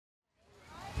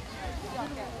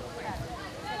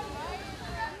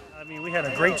We had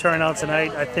a great turnout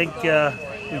tonight. I think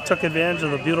we took advantage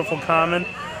of the beautiful common,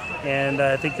 and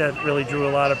I think that really drew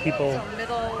a lot of people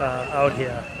out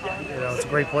here. You know, it's a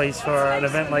great place for an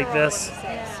event like this,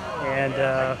 and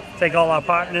thank all our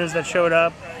partners that showed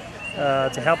up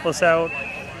to help us out.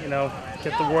 You know,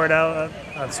 get the word out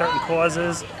on certain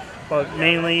causes, but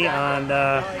mainly on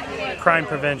crime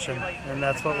prevention, and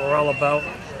that's what we're all about.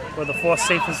 We're the fourth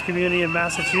safest community in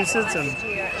Massachusetts, and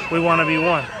we want to be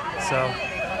one. So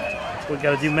we've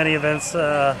got to do many events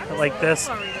like this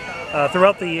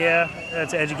throughout the year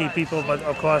to educate people. But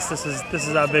of course, this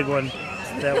is our big one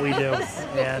that we do,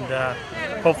 and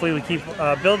hopefully we keep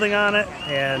building on it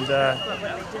and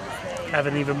have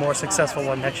an even more successful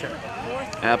one next year.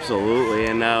 Absolutely.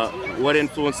 And what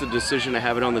influenced the decision to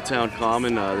have it on the town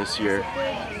common this year?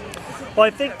 Well, I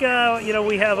think you know,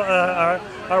 we have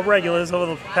our regulars over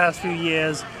the past few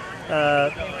years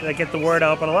that get the word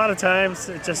out, but a lot of times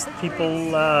it's just people,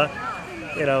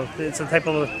 you know, it's a type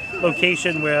of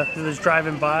location where they're just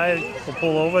driving by, will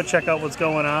pull over, check out what's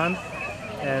going on,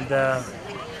 and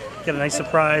get a nice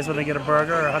surprise when they get a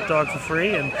burger or a hot dog for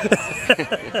free, and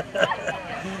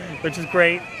which is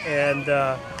great. And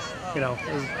you know,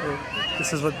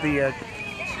 this is what the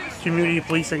community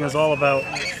policing is all about,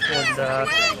 and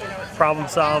problem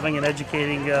solving and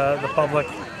educating the public,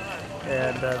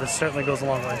 and this certainly goes a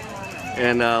long way.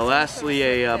 And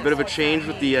lastly, a bit of a change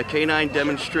with the K9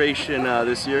 demonstration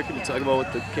this year. Can you talk about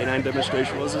what the K9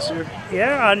 demonstration was this year?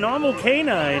 Yeah, our normal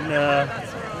K9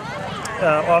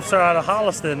 officer out of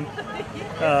Holliston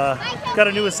got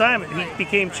a new assignment. He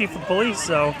became chief of police,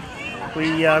 so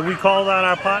we called on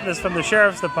our partners from the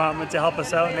sheriff's department to help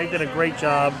us out, and they did a great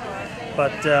job.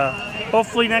 But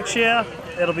hopefully next year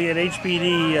it'll be an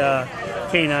HPD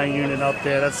K9 unit out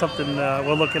there. That's something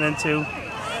we're looking into,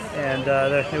 and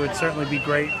it would certainly be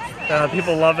great.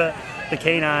 People love it, the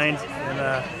K9,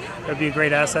 and it'd be a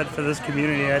great asset for this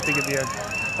community. I think it'd be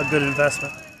a good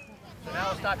investment. So now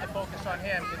we'll start to focus on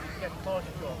him because he's getting closer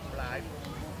to him, Vlad.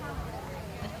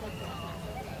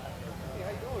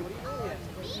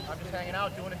 I'm just hanging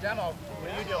out doing a demo.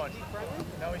 What are you doing?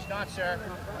 No, he's not, sir.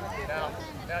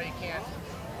 No, you can't.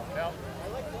 No.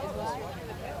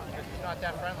 He's not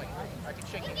that friendly. I can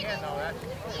shake your hand though, that's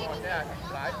you want that.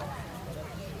 Vlad.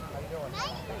 How you doing?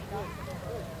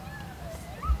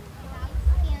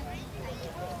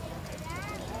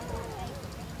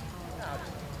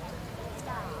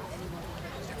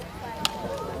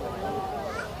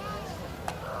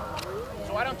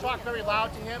 So I don't talk very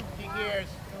loud to him. He hears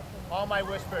all my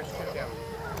whispers to him.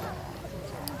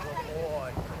 Good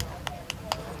boy.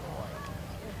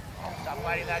 Stop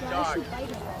biting that dog.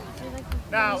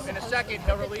 Now, in a second,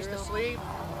 he'll release the sleeve.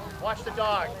 Watch the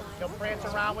dog. He'll prance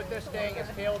around with this thing. His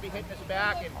tail will be hitting his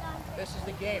back, and this is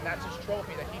the game. That's his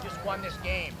trophy, that he just won this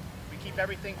game. We keep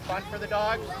everything fun for the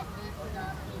dogs,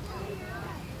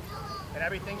 and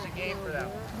everything's a game for them.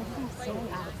 Good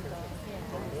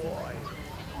boy.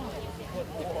 Good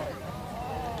boy.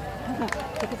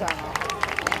 Take his arm off.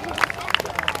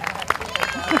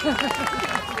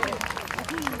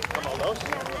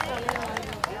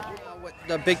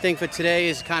 The big thing for today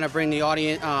is kind of bring the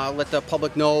audience, let the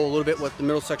public know a little bit what the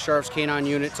Middlesex Sheriff's K9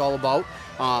 unit's all about.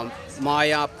 My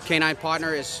K9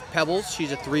 partner is Pebbles.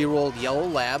 She's a 3-year-old yellow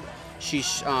lab.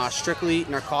 She's strictly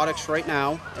narcotics right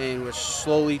now, and we're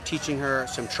slowly teaching her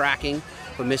some tracking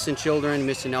for missing children,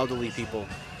 missing elderly people.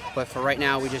 But for right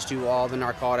now, we just do all the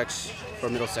narcotics for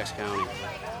Middlesex County.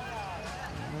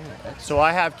 So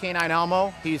I have K9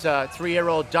 Elmo. He's a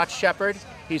 3-year-old Dutch Shepherd.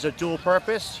 He's a dual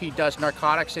purpose. He does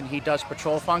narcotics and he does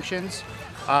patrol functions.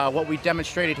 What we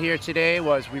demonstrated here today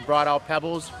was we brought out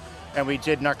Pebbles and we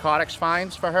did narcotics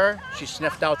finds for her. She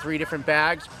sniffed out 3 different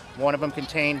bags. One of them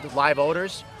contained live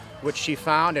odors, which she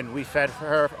found, and we fed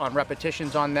her on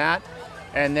repetitions on that.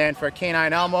 And then for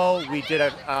K9 Elmo, we did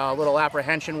a little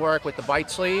apprehension work with the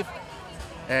bite sleeve,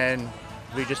 and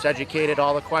we just educated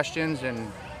all the questions.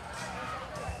 And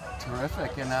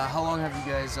terrific. And how long have you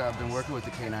guys been working with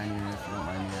the K9 unit, if you don't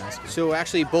mind me asking? So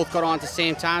actually both got on at the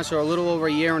same time, so a little over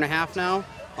a year and a half now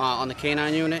on the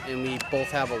K9 unit, and we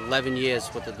both have 11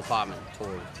 years with the department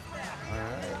total. All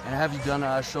right. And have you done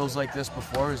shows like this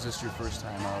before, or is this your first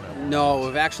time out at one? No,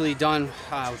 we've actually done,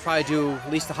 we probably do at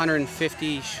least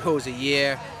 150 shows a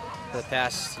year for the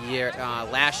past year,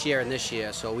 last year and this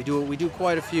year, so we do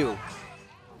quite a few.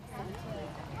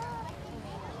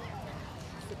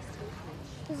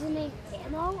 Is it named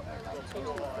Ammo or like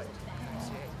Ammo?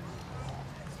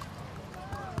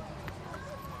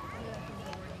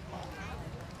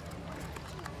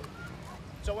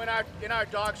 so in our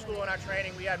dog school, in our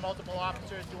training, we had multiple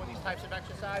officers doing these types of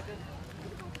exercises.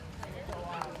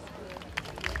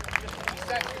 So,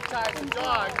 desensitized the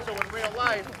dog, so in real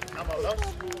life, I'm a